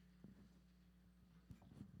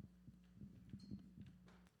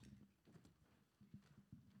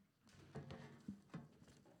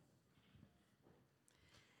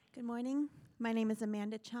Good morning. My name is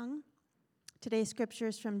Amanda Chung. Today's scripture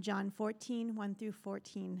is from John 14, 1 through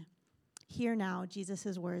 14. Hear now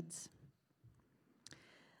Jesus' words.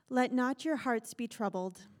 Let not your hearts be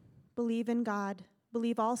troubled. Believe in God.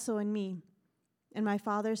 Believe also in me. In my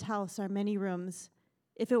Father's house are many rooms.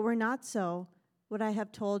 If it were not so, would I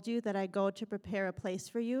have told you that I go to prepare a place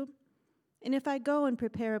for you? And if I go and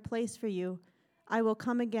prepare a place for you, I will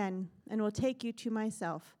come again and will take you to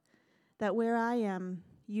myself, that where I am,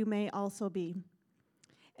 you may also be.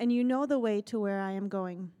 And you know the way to where I am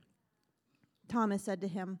going. Thomas said to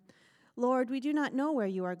him, Lord, we do not know where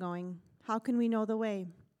you are going. How can we know the way?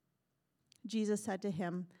 Jesus said to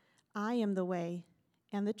him, I am the way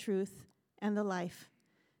and the truth and the life.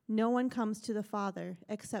 No one comes to the Father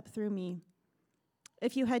except through me.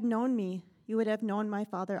 If you had known me, you would have known my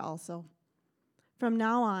Father also. From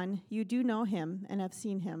now on, you do know him and have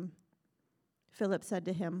seen him. Philip said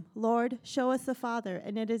to him, Lord, show us the Father,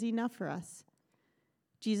 and it is enough for us.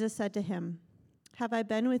 Jesus said to him, Have I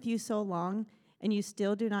been with you so long, and you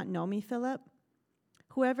still do not know me, Philip?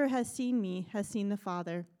 Whoever has seen me has seen the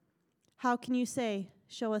Father. How can you say,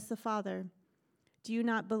 Show us the Father? Do you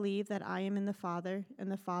not believe that I am in the Father, and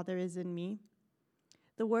the Father is in me?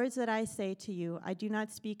 The words that I say to you, I do not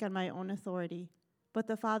speak on my own authority, but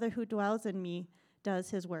the Father who dwells in me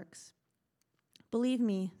does his works. Believe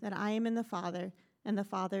me that I am in the Father, and the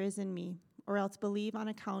Father is in me, or else believe on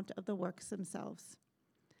account of the works themselves.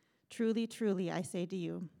 Truly, truly, I say to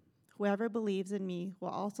you, whoever believes in me will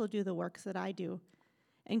also do the works that I do,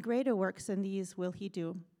 and greater works than these will he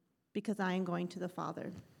do, because I am going to the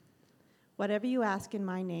Father. Whatever you ask in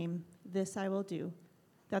my name, this I will do,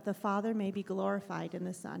 that the Father may be glorified in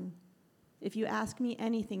the Son. If you ask me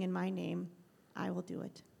anything in my name, I will do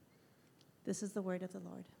it. This is the word of the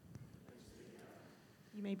Lord.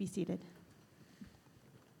 You may be seated.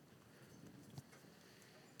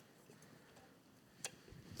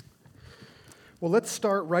 Well, let's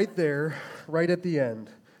start right there, right at the end.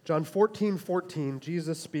 John 14:14,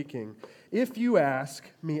 Jesus speaking. If you ask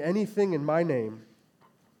me anything in my name,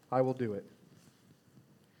 I will do it.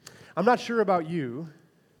 I'm not sure about you,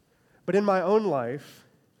 but in my own life,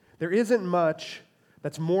 there isn't much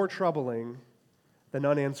that's more troubling than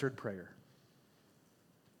unanswered prayer.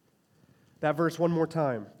 That verse one more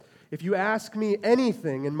time. If you ask me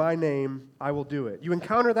anything in my name, I will do it. You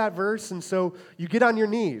encounter that verse, and so you get on your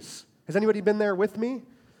knees. Has anybody been there with me?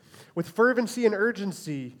 With fervency and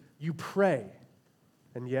urgency, you pray.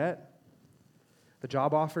 And yet, the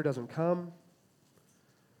job offer doesn't come.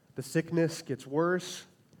 The sickness gets worse.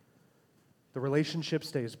 The relationship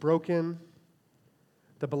stays broken.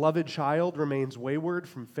 The beloved child remains wayward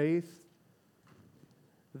from faith.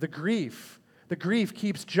 The grief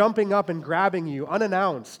keeps jumping up and grabbing you,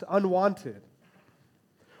 unannounced, unwanted.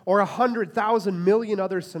 Or 100,000 million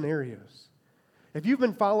other scenarios. If you've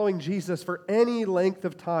been following Jesus for any length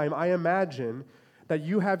of time, I imagine that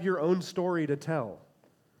you have your own story to tell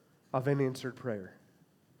of unanswered prayer.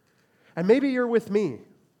 And maybe you're with me.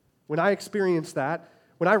 When I experience that,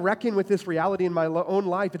 when I reckon with this reality in my own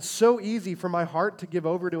life, it's so easy for my heart to give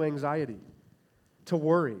over to anxiety, to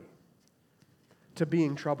worry, to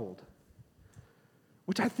being troubled,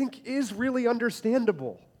 which I think is really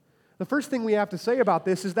understandable. The first thing we have to say about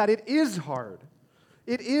this is that it is hard.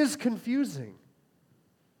 It is confusing.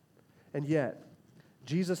 And yet,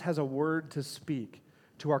 Jesus has a word to speak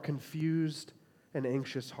to our confused and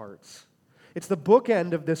anxious hearts. It's the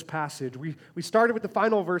bookend of this passage. We started with the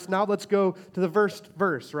final verse. Now let's go to the first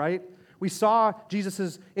verse, right? We saw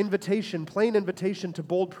Jesus' invitation, plain invitation to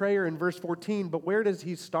bold prayer in verse 14, but where does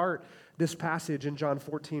he start this passage in John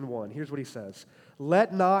 14:1? Here's what he says.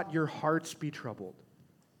 Let not your hearts be troubled.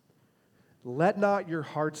 Let not your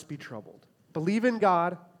hearts be troubled. Believe in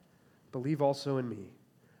God, believe also in me.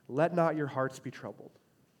 Let not your hearts be troubled.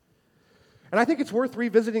 And I think it's worth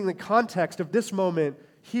revisiting the context of this moment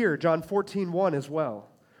here, John 14:1 as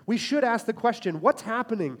well. We should ask the question, what's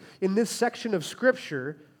happening in this section of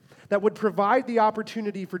Scripture that would provide the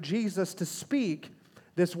opportunity for Jesus to speak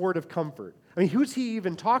this word of comfort? I mean, who's he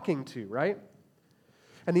even talking to, right?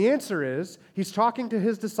 And the answer is, he's talking to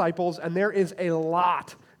his disciples, and there is a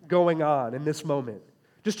lot going on in this moment.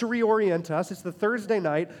 Just to reorient us, it's the Thursday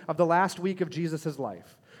night of the last week of Jesus'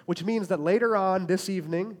 life, which means that later on this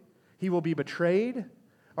evening, he will be betrayed,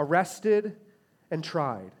 arrested, and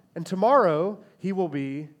tried. And tomorrow, he will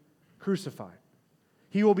be crucified.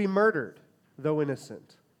 He will be murdered, though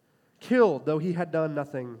innocent. Killed, though he had done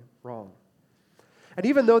nothing wrong. And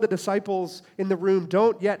even though the disciples in the room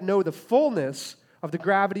don't yet know the fullness of the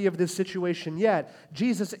gravity of this situation yet,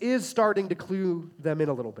 Jesus is starting to clue them in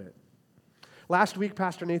a little bit. Last week,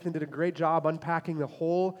 Pastor Nathan did a great job unpacking the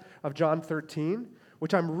whole of John 13,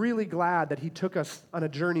 which I'm really glad that he took us on a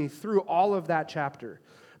journey through all of that chapter.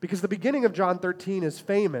 Because the beginning of John 13 is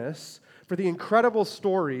famous for the incredible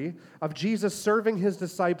story of Jesus serving his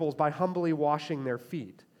disciples by humbly washing their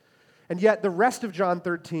feet. And yet the rest of John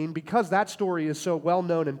 13, because that story is so well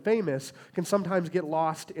known and famous, can sometimes get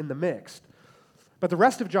lost in the mix. But the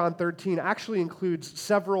rest of John 13 actually includes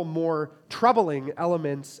several more troubling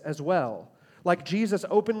elements as well. Like Jesus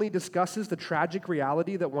openly discusses the tragic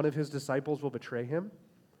reality that one of his disciples will betray him.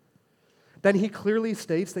 Then he clearly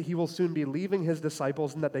states that he will soon be leaving his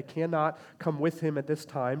disciples and that they cannot come with him at this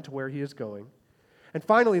time to where he is going. And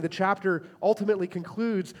finally, the chapter ultimately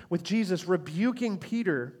concludes with Jesus rebuking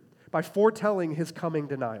Peter by foretelling his coming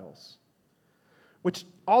denials. Which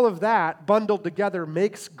all of that bundled together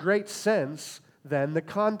makes great sense, then the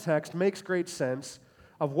context makes great sense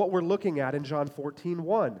of what we're looking at in John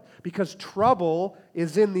 14:1, because trouble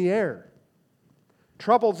is in the air.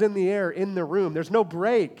 Trouble's in the air, in the room. There's no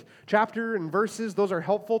break. Chapter and verses, those are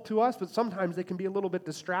helpful to us, but sometimes they can be a little bit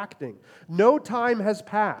distracting. No time has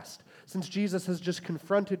passed since Jesus has just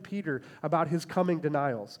confronted Peter about his coming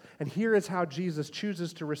denials. And here is how Jesus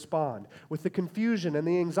chooses to respond with the confusion and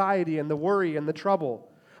the anxiety and the worry and the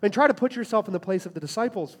trouble. I mean, try to put yourself in the place of the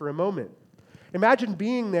disciples for a moment. Imagine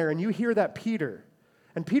being there and you hear that Peter.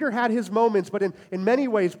 And Peter had his moments, but in many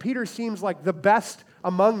ways, Peter seems like the best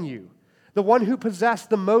among you. The one who possessed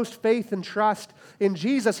the most faith and trust in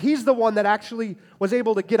Jesus. He's the one that actually was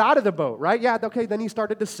able to get out of the boat, right? Yeah, okay, then he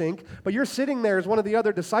started to sink. But you're sitting there as one of the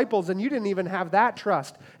other disciples, and you didn't even have that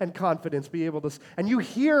trust and confidence be able to. And you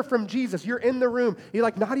hear from Jesus. You're in the room. You're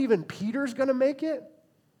like, not even Peter's going to make it?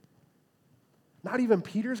 Not even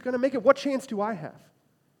Peter's going to make it? What chance do I have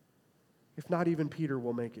if not even Peter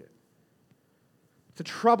will make it? It's a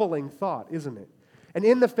troubling thought, isn't it? And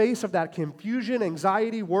in the face of that confusion,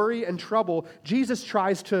 anxiety, worry, and trouble, Jesus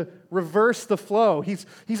tries to reverse the flow. He's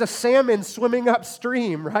a salmon swimming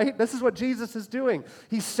upstream, right? This is what Jesus is doing.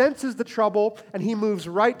 He senses the trouble, and he moves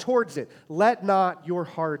right towards it. Let not your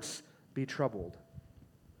hearts be troubled.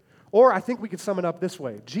 Or I think we could sum it up this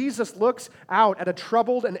way. Jesus looks out at a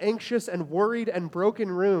troubled and anxious and worried and broken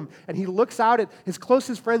room, and he looks out at his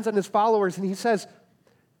closest friends and his followers, and he says,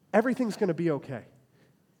 everything's going to be okay.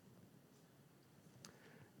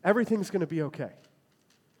 Everything's going to be okay,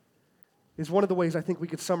 is one of the ways I think we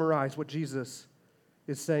could summarize what Jesus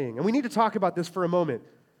is saying. And we need to talk about this for a moment,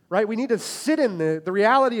 right? We need to sit in the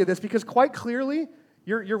reality of this, because quite clearly,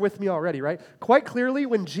 you're with me already, right? Quite clearly,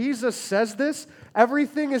 when Jesus says this,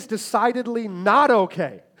 everything is decidedly not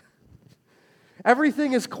okay.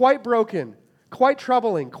 Everything is quite broken, quite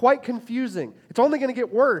troubling, quite confusing. It's only going to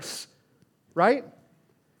get worse, right?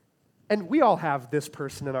 And we all have this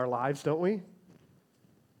person in our lives, don't we?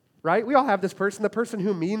 Right? We all have this person, the person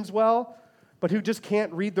who means well, but who just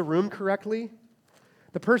can't read the room correctly.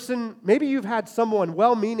 The person, maybe you've had someone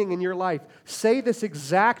well-meaning in your life say this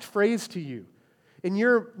exact phrase to you in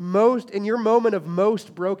your moment of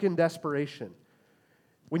most broken desperation.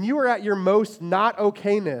 When you were at your most not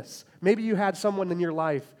okayness, maybe you had someone in your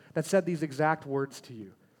life that said these exact words to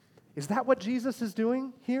you. Is that what Jesus is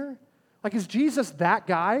doing here? Like, is Jesus that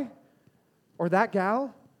guy or that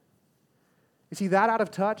gal? Is he that out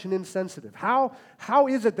of touch and insensitive? How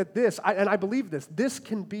is it that this, and I believe this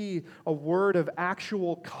can be a word of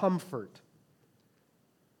actual comfort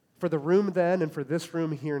for the room then and for this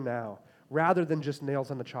room here now, rather than just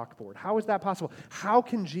nails on the chalkboard? How is that possible? How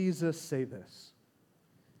can Jesus say this?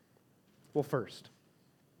 Well, first,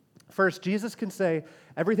 Jesus can say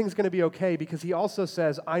everything's going to be okay because he also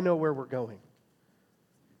says, I know where we're going.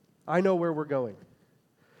 I know where we're going.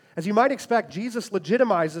 As you might expect, Jesus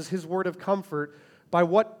legitimizes his word of comfort by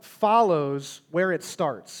what follows where it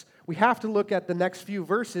starts. We have to look at the next few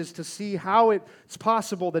verses to see how it's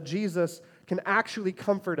possible that Jesus can actually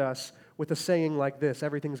comfort us with a saying like this,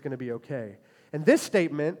 everything's going to be okay. And this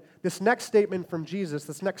statement, this next statement from Jesus,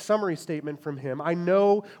 this next summary statement from him, I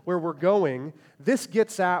know where we're going, this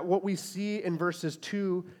gets at what we see in verses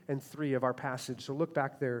 2 and 3 of our passage. So look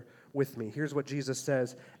back there with me. Here's what Jesus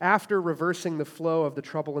says after reversing the flow of the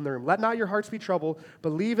trouble in the room. Let not your hearts be troubled.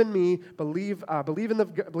 Believe in me. Believe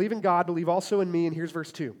in God. Believe also in me. And here's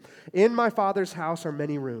verse 2. In my Father's house are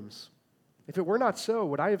many rooms. If it were not so,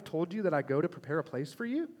 would I have told you that I go to prepare a place for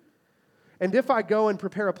you? And if I go and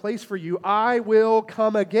prepare a place for you, I will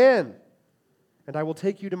come again, and I will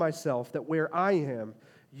take you to myself, that where I am,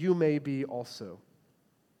 you may be also.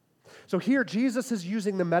 So here, Jesus is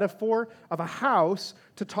using the metaphor of a house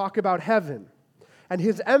to talk about heaven. And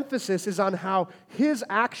his emphasis is on how his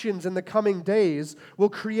actions in the coming days will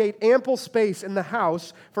create ample space in the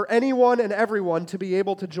house for anyone and everyone to be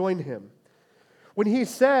able to join him. When he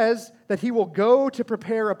says that he will go to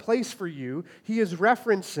prepare a place for you, he is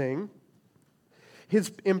referencing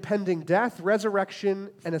his impending death,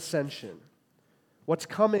 resurrection, and ascension. What's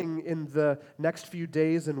coming in the next few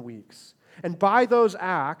days and weeks. And by those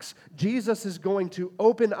acts, Jesus is going to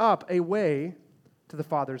open up a way to the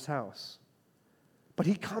Father's house. But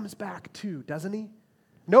he comes back too, doesn't he?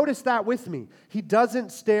 Notice that with me. He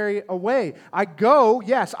doesn't stay away. I go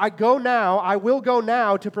now, I will go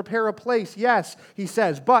now to prepare a place, yes, he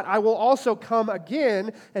says, but I will also come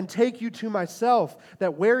again and take you to myself,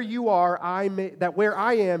 that where you are, that where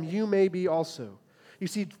I am, you may be also. You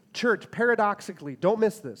see, church, paradoxically, don't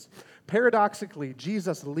miss this. Paradoxically,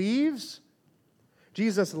 Jesus leaves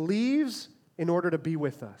in order to be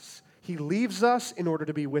with us. He leaves us in order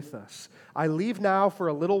to be with us. I leave now for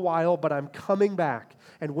a little while, but I'm coming back.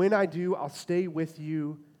 And when I do, I'll stay with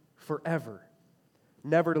you forever,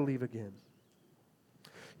 never to leave again.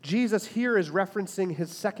 Jesus here is referencing his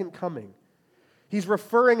second coming. He's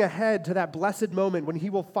referring ahead to that blessed moment when he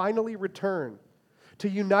will finally return to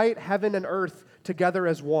unite heaven and earth together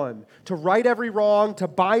as one, to right every wrong, to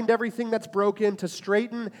bind everything that's broken, to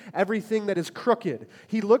straighten everything that is crooked.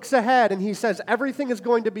 He looks ahead and he says, everything is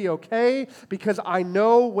going to be okay because I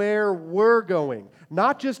know where we're going.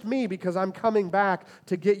 Not just me, because I'm coming back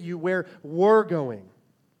to get you where we're going.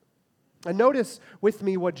 And notice with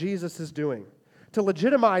me what Jesus is doing. To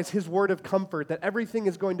legitimize his word of comfort that everything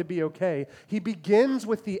is going to be okay, he begins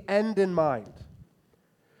with the end in mind.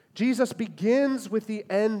 Jesus begins with the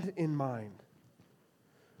end in mind,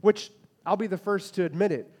 which I'll be the first to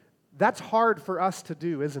admit it. That's hard for us to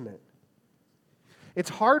do, isn't it? It's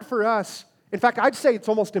hard for us. In fact, I'd say it's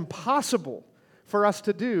almost impossible for us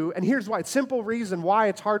to do. And here's why. Simple reason why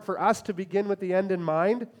it's hard for us to begin with the end in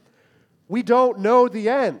mind. We don't know the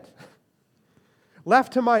end.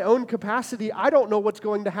 Left to my own capacity, I don't know what's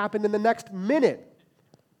going to happen in the next minute,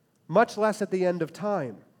 much less at the end of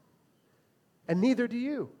time. And neither do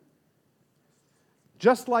you.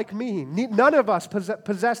 Just like me, none of us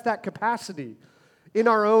possess that capacity in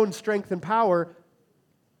our own strength and power,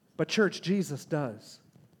 but church, Jesus does.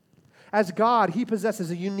 As God, he possesses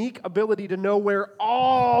a unique ability to know where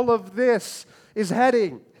all of this is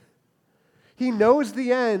heading. He knows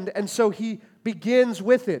the end, and so he begins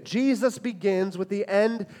with it. Jesus begins with the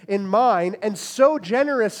end in mind, and so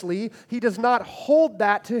generously, he does not hoard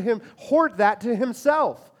that to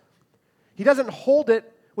himself. He doesn't hold it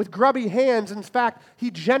with grubby hands. In fact, he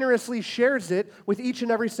generously shares it with each and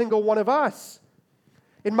every single one of us.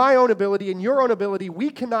 In my own ability, in your own ability, we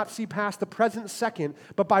cannot see past the present second,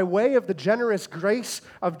 but by way of the generous grace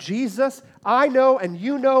of Jesus, I know and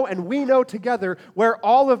you know and we know together where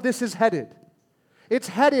all of this is headed. It's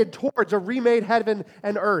headed towards a remade heaven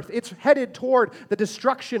and earth. It's headed toward the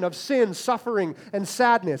destruction of sin, suffering, and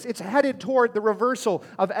sadness. It's headed toward the reversal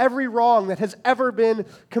of every wrong that has ever been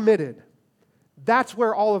committed. That's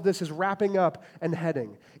where all of this is wrapping up and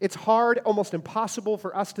heading. It's hard, almost impossible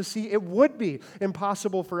for us to see. It would be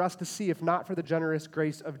impossible for us to see if not for the generous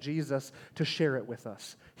grace of Jesus to share it with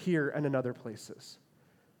us here and in other places.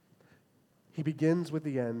 He begins with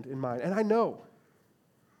the end in mind. And I know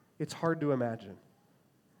it's hard to imagine.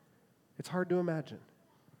 It's hard to imagine.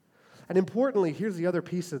 And importantly, here's the other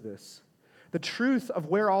piece of this. The truth of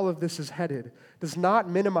where all of this is headed does not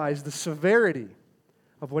minimize the severity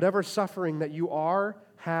of whatever suffering that you are,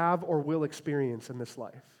 have, or will experience in this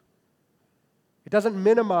life. It doesn't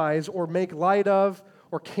minimize or make light of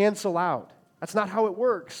or cancel out. That's not how it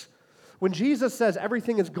works. When Jesus says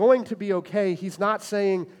everything is going to be okay, he's not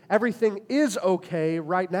saying everything is okay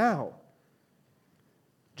right now.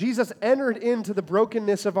 Jesus entered into the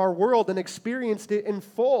brokenness of our world and experienced it in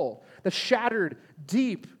full, the shattered,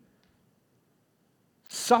 deep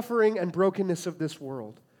suffering and brokenness of this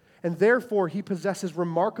world. And therefore, he possesses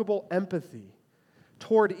remarkable empathy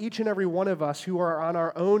toward each and every one of us who are on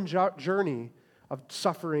our own journey of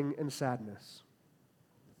suffering and sadness.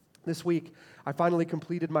 This week, I finally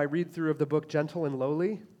completed my read-through of the book Gentle and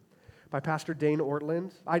Lowly by Pastor Dane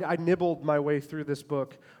Ortland. I nibbled my way through this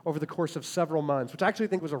book over the course of several months, which I actually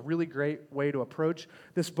think was a really great way to approach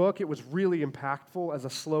this book. It was really impactful as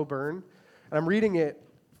a slow burn. And I'm reading it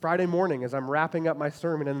Friday morning as I'm wrapping up my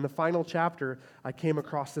sermon, and in the final chapter, I came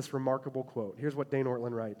across this remarkable quote. Here's what Dane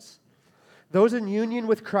Ortland writes. Those in union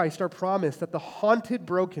with Christ are promised that the haunted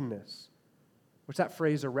brokenness, which that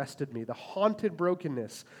phrase arrested me, the haunted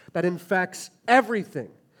brokenness that infects everything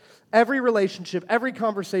Every relationship, every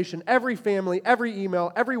conversation, every family, every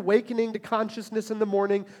email, every awakening to consciousness in the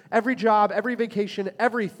morning, every job, every vacation,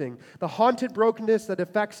 everything, the haunted brokenness that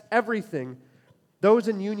affects everything, those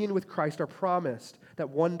in union with Christ are promised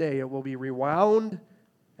that one day it will be rewound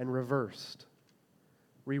and reversed.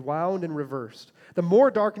 Rewound and reversed. The more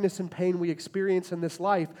darkness and pain we experience in this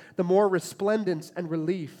life, the more resplendence and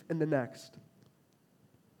relief in the next.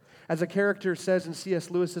 As a character says in C.S.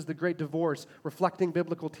 Lewis's The Great Divorce, reflecting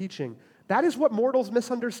biblical teaching, that is what mortals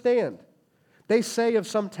misunderstand. They say of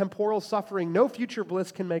some temporal suffering, no future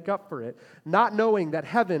bliss can make up for it, not knowing that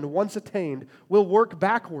heaven, once attained, will work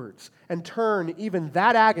backwards and turn even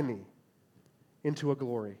that agony into a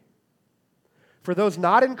glory. For those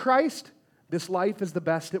not in Christ, this life is the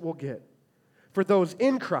best it will get. For those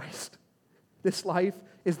in Christ, this life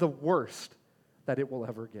is the worst that it will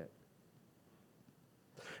ever get.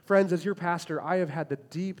 Friends, as your pastor, I have had the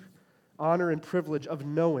deep honor and privilege of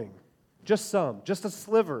knowing just a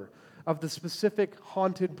sliver of the specific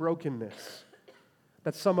haunted brokenness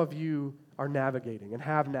that some of you are navigating and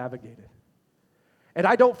have navigated. And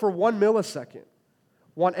I don't for 1 millisecond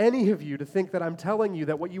want any of you to think that I'm telling you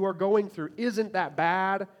that what you are going through isn't that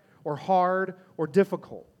bad or hard or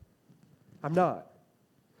difficult. I'm not.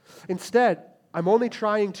 Instead, I'm only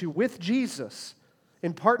trying to, with Jesus,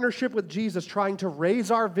 in partnership with Jesus, trying to raise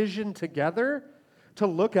our vision together to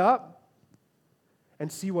look up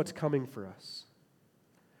and see what's coming for us.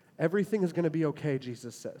 Everything is going to be okay,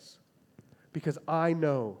 Jesus says, because I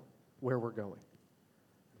know where we're going.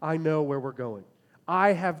 I know where we're going.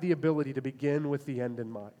 I have the ability to begin with the end in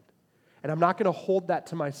mind. And I'm not going to hold that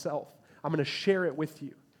to myself. I'm going to share it with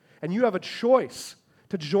you. And you have a choice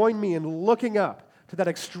to join me in looking up to that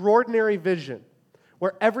extraordinary vision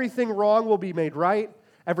where everything wrong will be made right,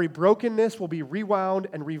 every brokenness will be rewound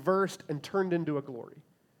and reversed and turned into a glory.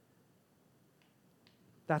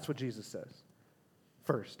 That's what Jesus says.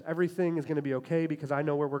 First, everything is going to be okay because I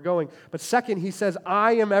know where we're going. But second, he says,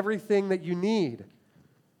 I am everything that you need.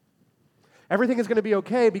 Everything is going to be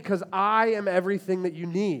okay because I am everything that you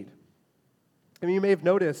need. I mean, you may have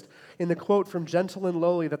noticed in the quote from Gentle and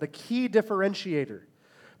Lowly that the key differentiator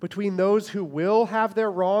between those who will have their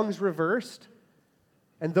wrongs reversed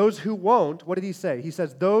and those who won't, what did he say? He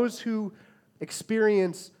says, those who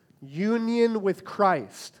experience union with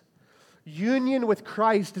Christ. Union with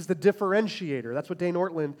Christ is the differentiator. That's what Dane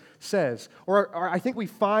Ortland says. Or I think we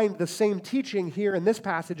find the same teaching here in this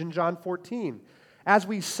passage in John 14. As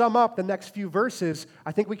we sum up the next few verses,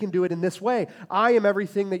 I think we can do it in this way. I am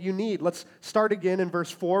everything that you need. Let's start again in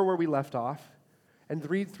verse 4 where we left off and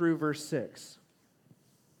read through verse 6.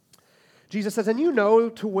 Jesus says, and you know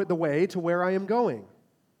the way to where I am going.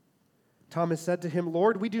 Thomas said to him,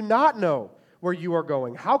 Lord, we do not know where you are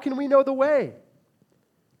going. How can we know the way?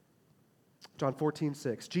 John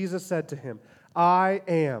 14:6. Jesus said to him, I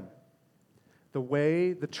am the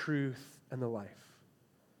way, the truth, and the life.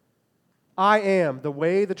 I am the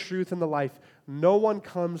way, the truth, and the life. No one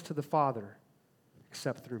comes to the Father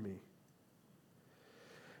except through me.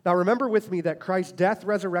 Now remember with me that Christ's death,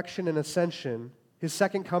 resurrection, and ascension, his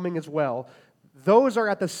second coming as well, those are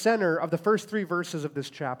at the center of the first 3 verses of this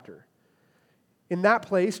chapter. In that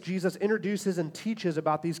place, Jesus introduces and teaches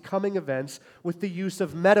about these coming events with the use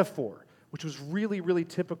of metaphor, which was really, really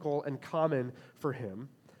typical and common for him.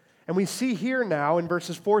 And we see here now in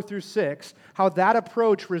verses 4 through 6 how that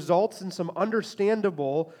approach results in some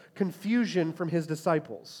understandable confusion from his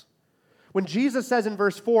disciples. When Jesus says in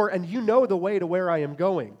verse 4, and you know the way to where I am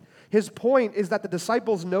going, his point is that the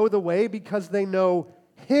disciples know the way because they know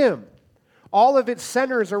him. All of it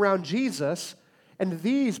centers around Jesus. And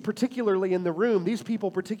these people particularly in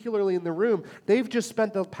the room, they've just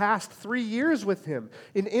spent the past 3 years with him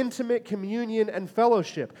in intimate communion and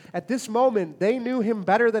fellowship. At this moment, they knew him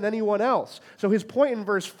better than anyone else. So his point in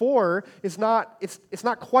verse 4 is not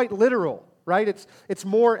quite literal, right? It's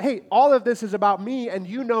more, hey, all of this is about me and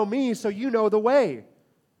you know me, so you know the way.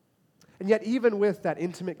 And yet even with that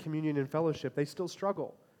intimate communion and fellowship, they still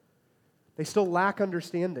struggle. They still lack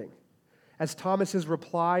understanding. As Thomas's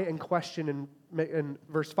reply and question in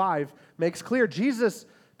verse 5 makes clear, Thomas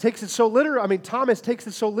takes it so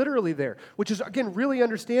literally there, which is, again, really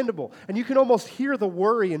understandable. And you can almost hear the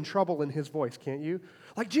worry and trouble in his voice, can't you?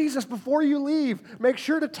 Like, Jesus, before you leave, make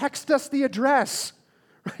sure to text us the address.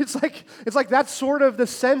 It's like that's sort of the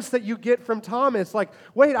sense that you get from Thomas. Like,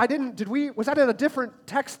 wait, was that in a different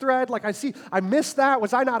text thread? Like, I missed that.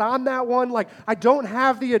 Was I not on that one? Like, I don't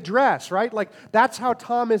have the address, right? Like, that's how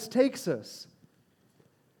Thomas takes us.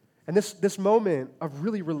 And this moment of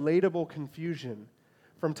really relatable confusion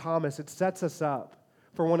from Thomas, it sets us up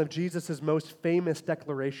for one of Jesus' most famous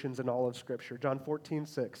declarations in all of Scripture. John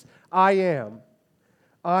 14:6.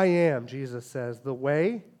 I am, Jesus says, the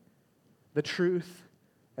way, the truth,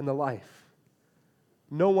 and the life.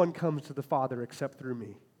 No one comes to the Father except through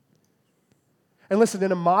me. And listen,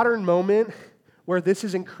 in a modern moment where this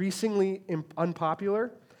is increasingly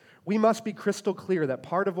unpopular, we must be crystal clear that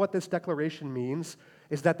part of what this declaration means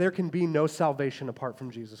is that there can be no salvation apart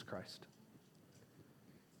from Jesus Christ.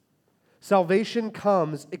 Salvation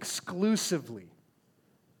comes exclusively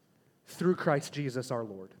through Christ Jesus our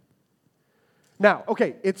Lord. Now,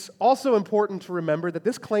 okay, it's also important to remember that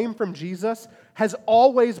this claim from Jesus has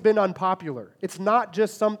always been unpopular. It's not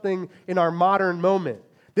just something in our modern moment.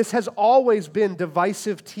 This has always been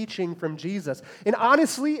divisive teaching from Jesus. And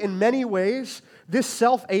honestly, in many ways, this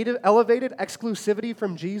self-elevated exclusivity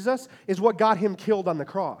from Jesus is what got him killed on the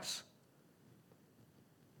cross.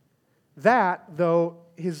 That, though,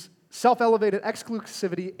 his self-elevated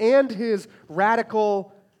exclusivity and his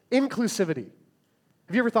radical inclusivity.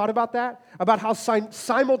 Have you ever thought about that? About how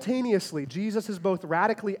simultaneously Jesus is both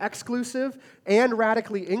radically exclusive and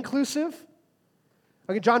radically inclusive?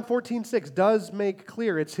 Okay, John 14:6 does make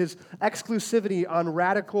clear it's his exclusivity on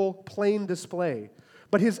radical plain display.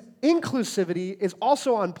 But his inclusivity is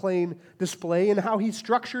also on plain display in how he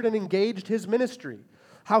structured and engaged his ministry,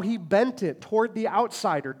 how he bent it toward the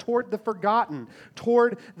outsider, toward the forgotten,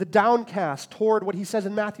 toward the downcast, toward what he says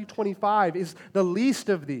in Matthew 25 is the least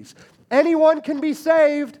of these. Anyone can be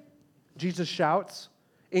saved, Jesus shouts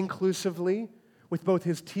inclusively with both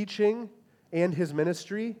his teaching and his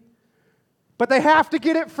ministry. But they have to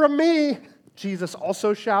get it from me, Jesus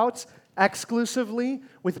also shouts exclusively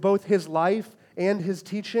with both his life and his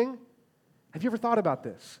teaching. Have you ever thought about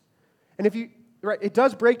this? And it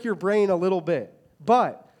does break your brain a little bit,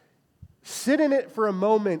 but sit in it for a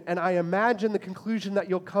moment and I imagine the conclusion that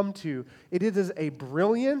you'll come to. It is a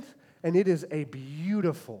brilliant and it is a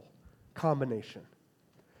beautiful combination.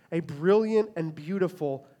 A brilliant and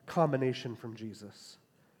beautiful combination from Jesus.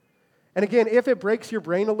 And again, if it breaks your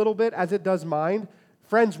brain a little bit, as it does mine,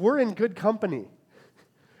 friends, we're in good company.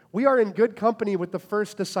 We are in good company with the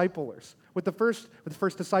first disciplers, with the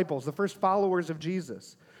first disciples, the first followers of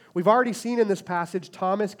Jesus. We've already seen in this passage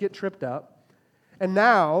Thomas get tripped up. And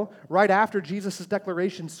now, right after Jesus'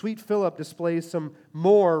 declaration, sweet Philip displays some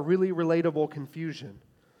more really relatable confusion.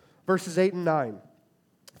 Verses 8 and 9.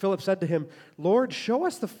 Philip said to him, Lord, show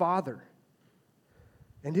us the Father,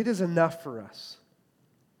 and it is enough for us.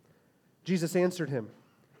 Jesus answered him,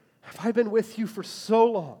 have I been with you for so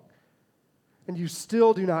long, and you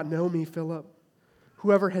still do not know me, Philip?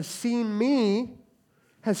 Whoever has seen me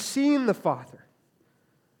has seen the Father.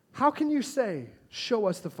 How can you say, show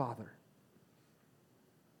us the Father?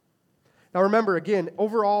 Now remember, again,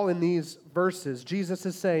 overall in these verses, Jesus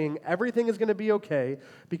is saying everything is going to be okay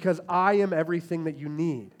because I am everything that you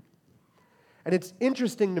need. And it's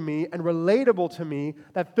interesting to me and relatable to me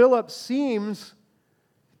that Philip seems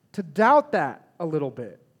to doubt that a little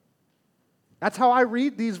bit. That's how I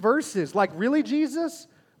read these verses. Like, really, Jesus?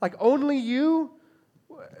 Like, only you?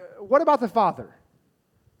 What about the Father?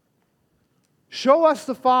 Show us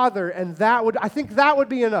the Father, and I think that would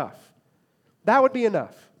be enough. That would be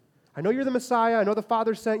enough. I know you're the Messiah. I know the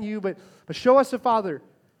Father sent you, but show us the Father.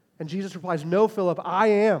 And Jesus replies, no, Philip, I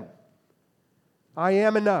am. I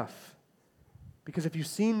am enough. Because if you've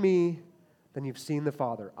seen me, then you've seen the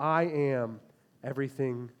Father. I am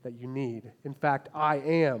everything that you need. In fact, I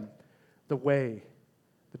am the way,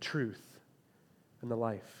 the truth, and the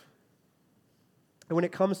life. And when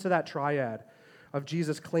it comes to that triad of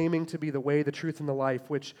Jesus claiming to be the way, the truth, and the life,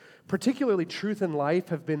 which particularly truth and life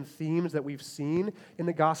have been themes that we've seen in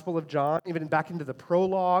the Gospel of John, even back into the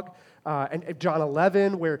prologue, and John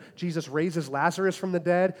 11, where Jesus raises Lazarus from the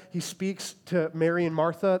dead. He speaks to Mary and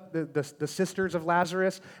Martha, the sisters of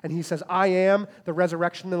Lazarus, and he says, I am the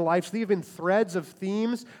resurrection and the life. So these have been threads of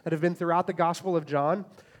themes that have been throughout the Gospel of John.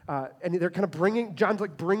 And they're kind of John's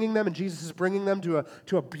like bringing them, and Jesus is bringing them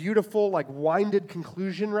to a beautiful, like winded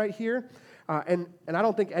conclusion right here. And I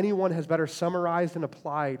don't think anyone has better summarized and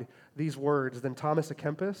applied these words than Thomas à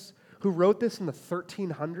Kempis, who wrote this in the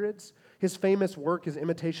 1300s. His famous work is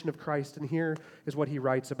Imitation of Christ, and here is what he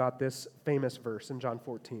writes about this famous verse in John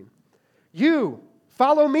 14. You,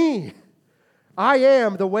 follow me. I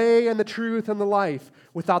am the way and the truth and the life.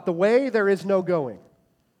 Without the way, there is no going.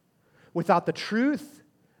 Without the truth,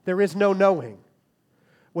 there is no knowing.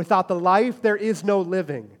 Without the life, there is no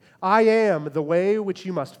living. I am the way which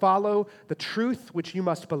you must follow, the truth which you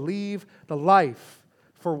must believe, the life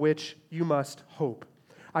for which you must hope.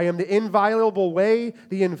 I am the inviolable way,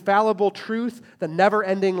 the infallible truth, the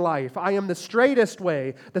never-ending life. I am the straightest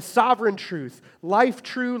way, the sovereign truth, life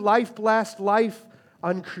true, life blessed, life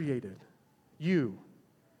uncreated. You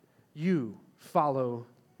follow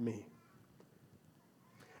me.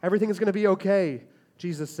 Everything is going to be okay,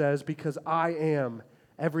 Jesus says, because I am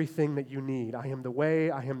everything that you need. I am the way,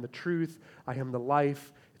 I am the truth, I am the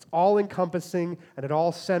life. It's all encompassing, and it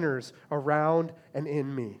all centers around and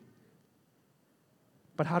in me.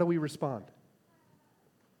 But how do we respond?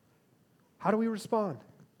 How do we respond?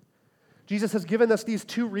 Jesus has given us these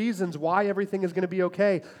two reasons why everything is going to be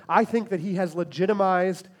okay. I think that he has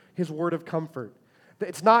legitimized his word of comfort.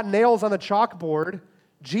 It's not nails on a chalkboard.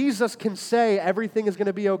 Jesus can say everything is going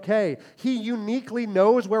to be okay. He uniquely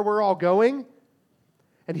knows where we're all going,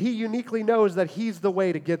 and he uniquely knows that he's the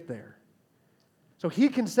way to get there. So he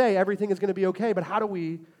can say everything is going to be okay, but how do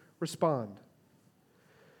we respond?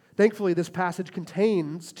 Thankfully, this passage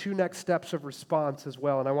contains two next steps of response as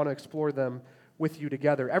well, and I want to explore them with you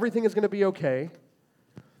together. Everything is going to be okay,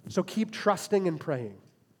 so keep trusting and praying.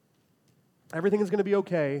 Everything is going to be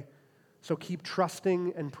okay, so keep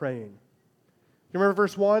trusting and praying. You remember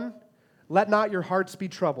verse 1? Let not your hearts be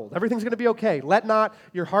troubled. Everything's going to be okay. Let not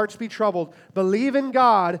your hearts be troubled. Believe in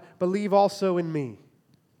God, believe also in me.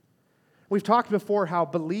 We've talked before how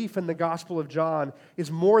belief in the Gospel of John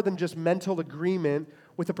is more than just mental agreement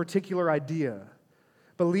with a particular idea.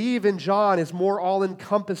 Believe in John is more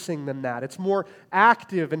all-encompassing than that. It's more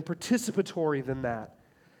active and participatory than that.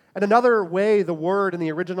 And another way the word in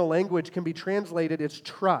the original language can be translated is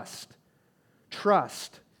trust.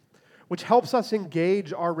 Trust, which helps us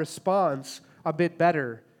engage our response a bit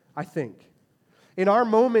better, I think. In our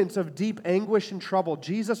moments of deep anguish and trouble,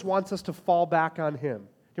 Jesus wants us to fall back on him.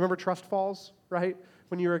 Do you remember trust falls, right?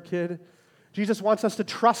 When you were a kid? Jesus wants us to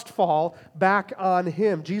trust fall back on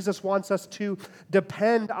him. Jesus wants us to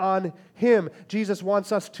depend on him. Jesus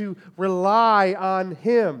wants us to rely on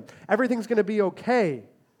him. Everything's going to be okay,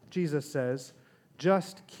 Jesus says.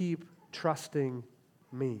 Just keep trusting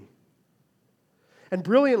me. And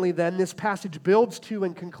brilliantly then, this passage builds to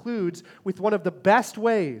and concludes with one of the best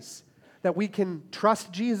ways that we can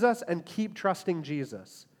trust Jesus and keep trusting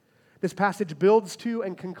Jesus. This passage builds to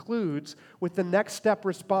and concludes with the next step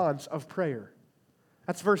response of prayer.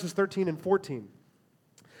 That's verses 13 and 14.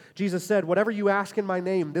 Jesus said, "Whatever you ask in my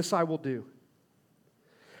name, this I will do,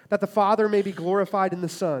 that the Father may be glorified in the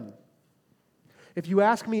Son. If you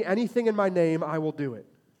ask me anything in my name, I will do it."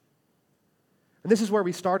 And this is where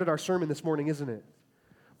we started our sermon this morning, isn't it?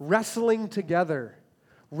 Wrestling together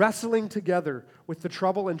with the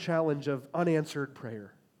trouble and challenge of unanswered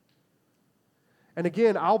prayer. And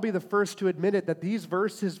again, I'll be the first to admit it, that these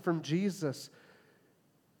verses from Jesus,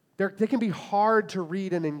 they can be hard to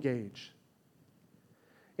read and engage.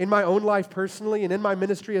 In my own life personally and in my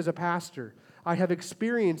ministry as a pastor, I have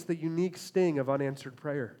experienced the unique sting of unanswered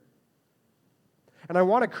prayer. And I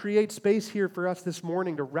want to create space here for us this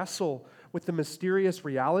morning to wrestle with the mysterious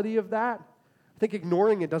reality of that. I think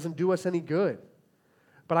ignoring it doesn't do us any good.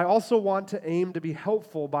 But I also want to aim to be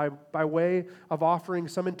helpful by way of offering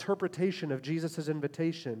some interpretation of Jesus'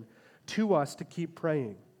 invitation to us to keep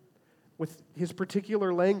praying with his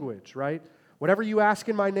particular language, right? Whatever you ask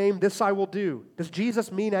in my name, this I will do. Does Jesus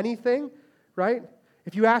mean anything, right?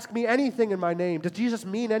 If you ask me anything in my name, does Jesus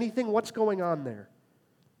mean anything? What's going on there?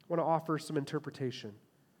 I want to offer some interpretation.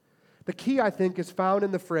 The key, I think, is found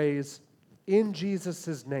in the phrase, in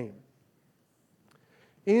Jesus' name.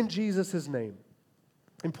 In Jesus' name.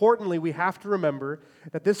 Importantly, we have to remember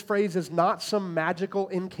that this phrase is not some magical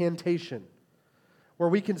incantation where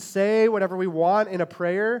we can say whatever we want in a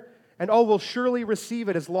prayer and, we'll surely receive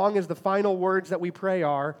it as long as the final words that we pray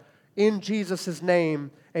are, in Jesus'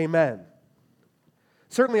 name, amen.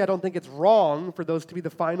 Certainly, I don't think it's wrong for those to be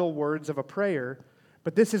the final words of a prayer,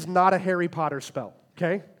 but this is not a Harry Potter spell,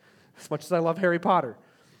 okay? As much as I love Harry Potter.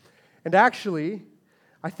 And actually,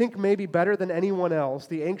 I think maybe better than anyone else,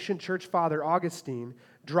 the ancient church father Augustine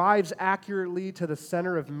drives accurately to the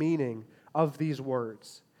center of meaning of these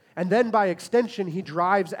words. And then by extension, he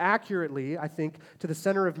drives accurately, I think, to the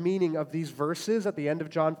center of meaning of these verses at the end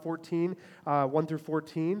of John 14, 1 through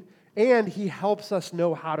 14, and he helps us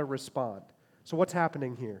know how to respond. So what's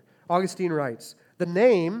happening here? Augustine writes, the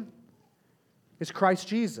name is Christ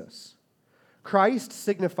Jesus. Christ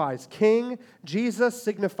signifies King, Jesus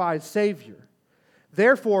signifies Savior.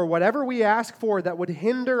 Therefore, whatever we ask for that would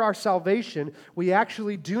hinder our salvation, we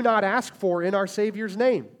actually do not ask for in our Savior's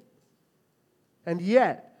name. And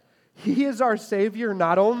yet, He is our Savior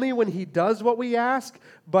not only when He does what we ask,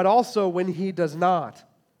 but also when He does not.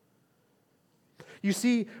 You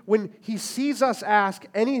see, when he sees us ask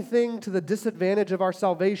anything to the disadvantage of our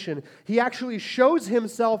salvation, he actually shows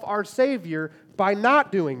himself our Savior by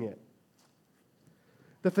not doing it.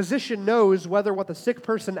 The physician knows whether what the sick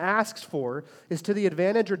person asks for is to the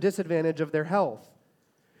advantage or disadvantage of their health.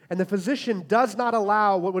 And the physician does not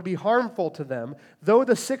allow what would be harmful to them, though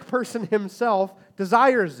the sick person himself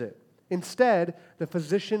desires it. Instead, the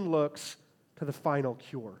physician looks to the final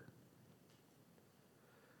cure.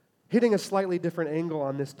 Hitting a slightly different angle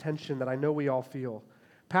on this tension that I know we all feel,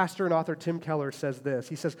 pastor and author Tim Keller says this.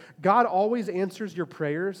 He says, God always answers your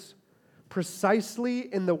prayers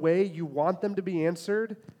precisely in the way you want them to be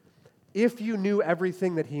answered if you knew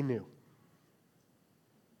everything that he knew.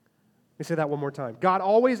 Let me say that one more time. God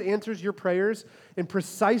always answers your prayers in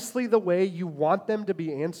precisely the way you want them to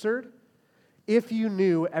be answered if you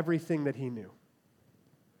knew everything that he knew.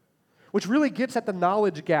 Which really gets at the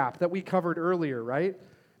knowledge gap that we covered earlier, right?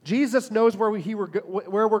 Jesus knows where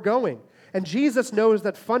we're going. And Jesus knows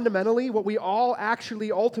that fundamentally what we all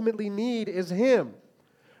actually ultimately need is him.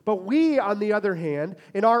 But we, on the other hand,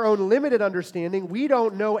 in our own limited understanding, we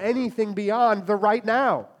don't know anything beyond the right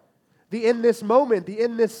now, the in this moment, the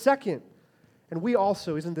in this second. And we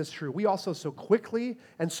also, isn't this true? We also so quickly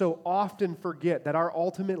and so often forget that our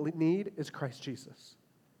ultimate need is Christ Jesus,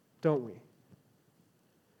 don't we?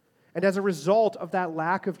 And as a result of that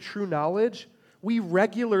lack of true knowledge, we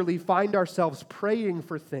regularly find ourselves praying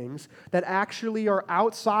for things that actually are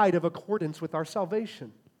outside of accordance with our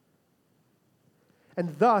salvation.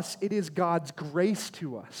 And thus, it is God's grace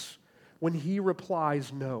to us when he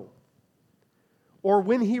replies no. Or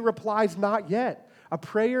when he replies not yet. A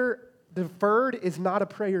prayer deferred is not a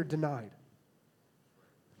prayer denied.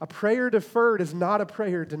 A prayer deferred is not a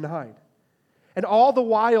prayer denied. And all the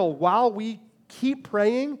while we keep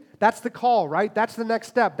praying, that's the call, right? That's the next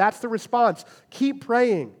step. That's the response. Keep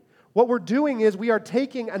praying. What we're doing is we are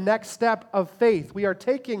taking a next step of faith. We are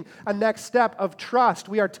taking a next step of trust.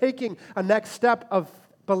 We are taking a next step of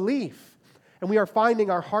belief. And we are finding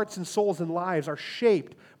our hearts and souls and lives are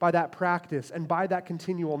shaped by that practice and by that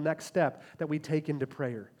continual next step that we take into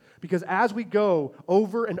prayer. Because as we go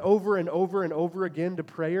over and over and over and over again to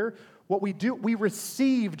prayer, what we do, we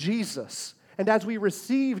receive Jesus. And as we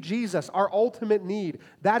receive Jesus, our ultimate need,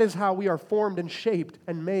 that is how we are formed and shaped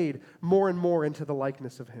and made more and more into the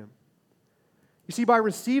likeness of him. You see, by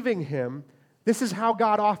receiving him, this is how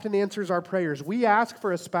God often answers our prayers. We ask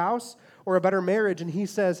for a spouse or a better marriage, and he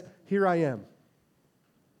says, "Here I am."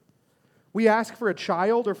 We ask for a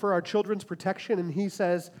child or for our children's protection, and he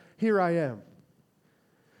says, "Here I am."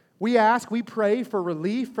 We pray for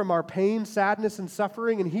relief from our pain, sadness, and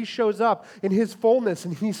suffering, and he shows up in his fullness,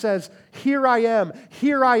 and he says, "Here I am,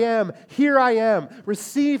 here I am, here I am.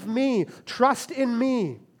 Receive me, trust in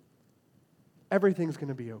me. Everything's going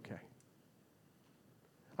to be okay.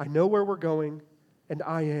 I know where we're going, and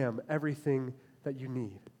I am everything that you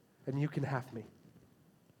need, and you can have me."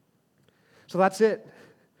 So that's it.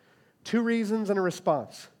 2 reasons and a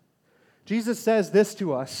response. Jesus says this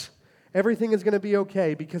to us: everything is going to be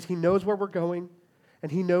okay because he knows where we're going,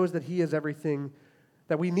 and he knows that he is everything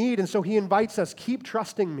that we need. And so he invites us, keep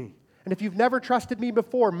trusting me. And if you've never trusted me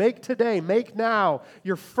before, make today, make now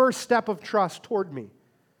your first step of trust toward me.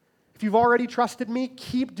 If you've already trusted me,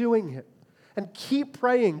 keep doing it. And keep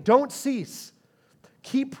praying. Don't cease.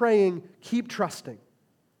 Keep praying. Keep trusting.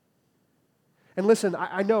 And listen,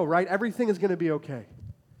 I know, right? Everything is going to be okay.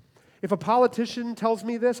 If a politician tells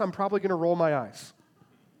me this, I'm probably going to roll my eyes.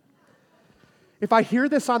 If I hear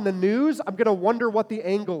this on the news, I'm going to wonder what the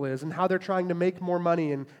angle is and how they're trying to make more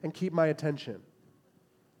money and keep my attention.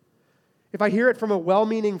 If I hear it from a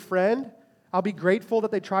well-meaning friend, I'll be grateful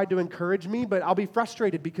that they tried to encourage me, but I'll be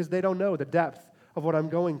frustrated because they don't know the depth of what I'm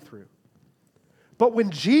going through. But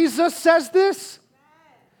when Jesus says this,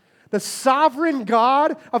 the sovereign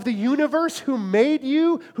God of the universe who made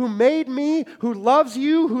you, who made me, who loves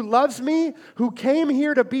you, who loves me, who came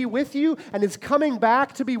here to be with you and is coming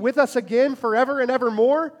back to be with us again forever and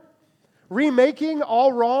evermore, remaking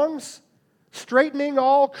all wrongs, straightening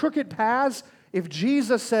all crooked paths, if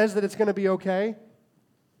Jesus says that it's going to be okay,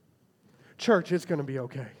 church, it's going to be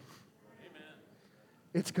okay. Amen.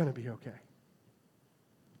 It's going to be okay.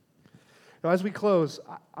 Now, as we close,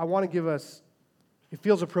 I want to give us, it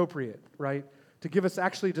feels appropriate, right, to give us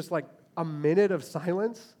actually just like a minute of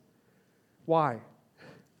silence. Why?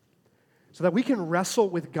 So that we can wrestle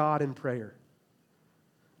with God in prayer.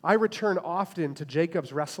 I return often to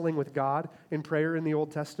Jacob's wrestling with God in prayer in the Old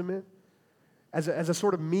Testament as a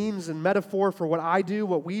sort of means and metaphor for what I do,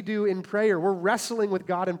 what we do in prayer. We're wrestling with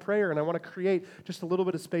God in prayer, and I want to create just a little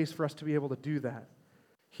bit of space for us to be able to do that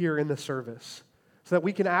here in the service. so that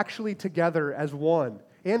we can actually together as one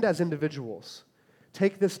and as individuals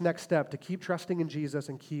take this next step to keep trusting in Jesus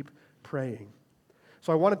and keep praying.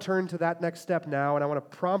 So I want to turn to that next step now, and I want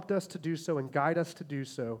to prompt us to do so and guide us to do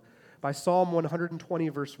so by Psalm 120,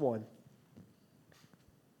 verse 1.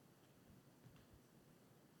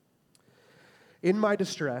 In my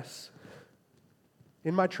distress,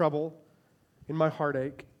 in my trouble, in my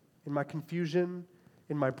heartache, in my confusion,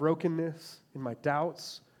 in my brokenness, in my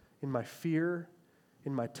doubts, in my fear,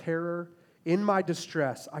 in my terror, in my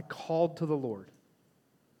distress, I called to the Lord,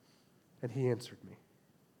 and He answered me.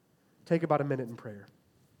 Take about a minute in prayer.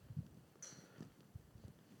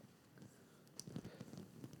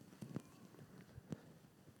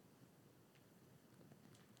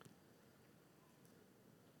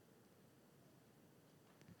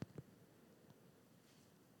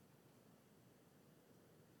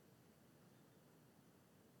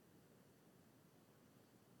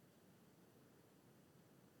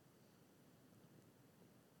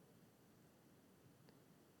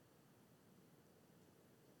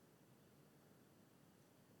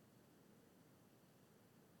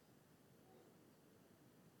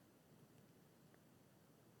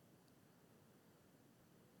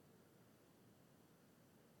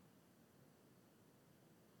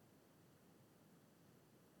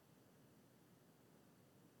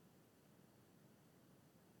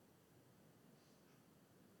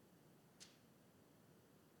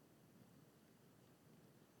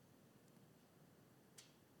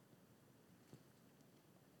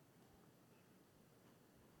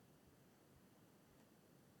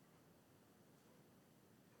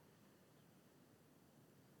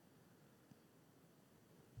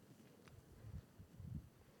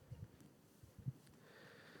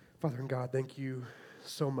 Father and God, thank you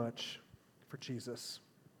so much for Jesus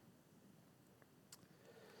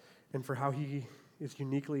and for how He is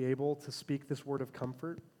uniquely able to speak this word of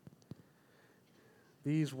comfort.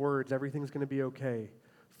 These words, everything's going to be okay,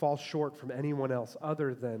 fall short from anyone else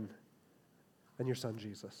other than your Son,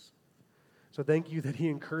 Jesus. So thank you that He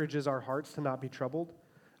encourages our hearts to not be troubled.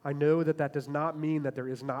 I know that that does not mean that there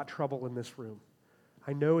is not trouble in this room.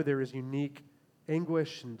 I know there is unique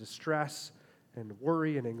anguish and distress and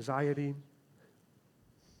worry and anxiety.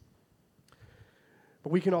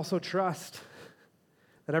 But we can also trust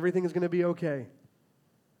that everything is going to be okay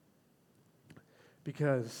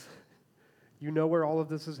because you know where all of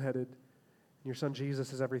this is headed, and your Son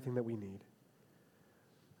Jesus is everything that we need.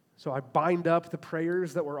 So I bind up the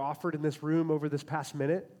prayers that were offered in this room over this past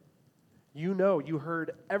minute. You know, you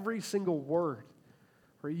heard every single word,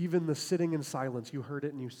 or even the sitting in silence, you heard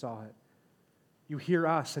it and you saw it. You hear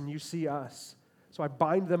us and you see us. So I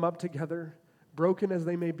bind them up together, broken as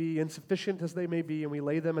they may be, insufficient as they may be, and we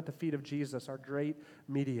lay them at the feet of Jesus, our great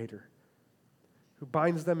mediator, who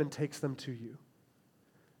binds them and takes them to you.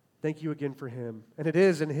 Thank you again for Him. And it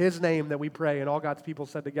is in His name that we pray, and all God's people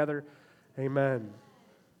said together, amen.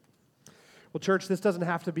 Well, church, this doesn't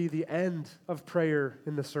have to be the end of prayer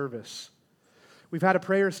in the service. We've had a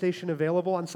prayer station available on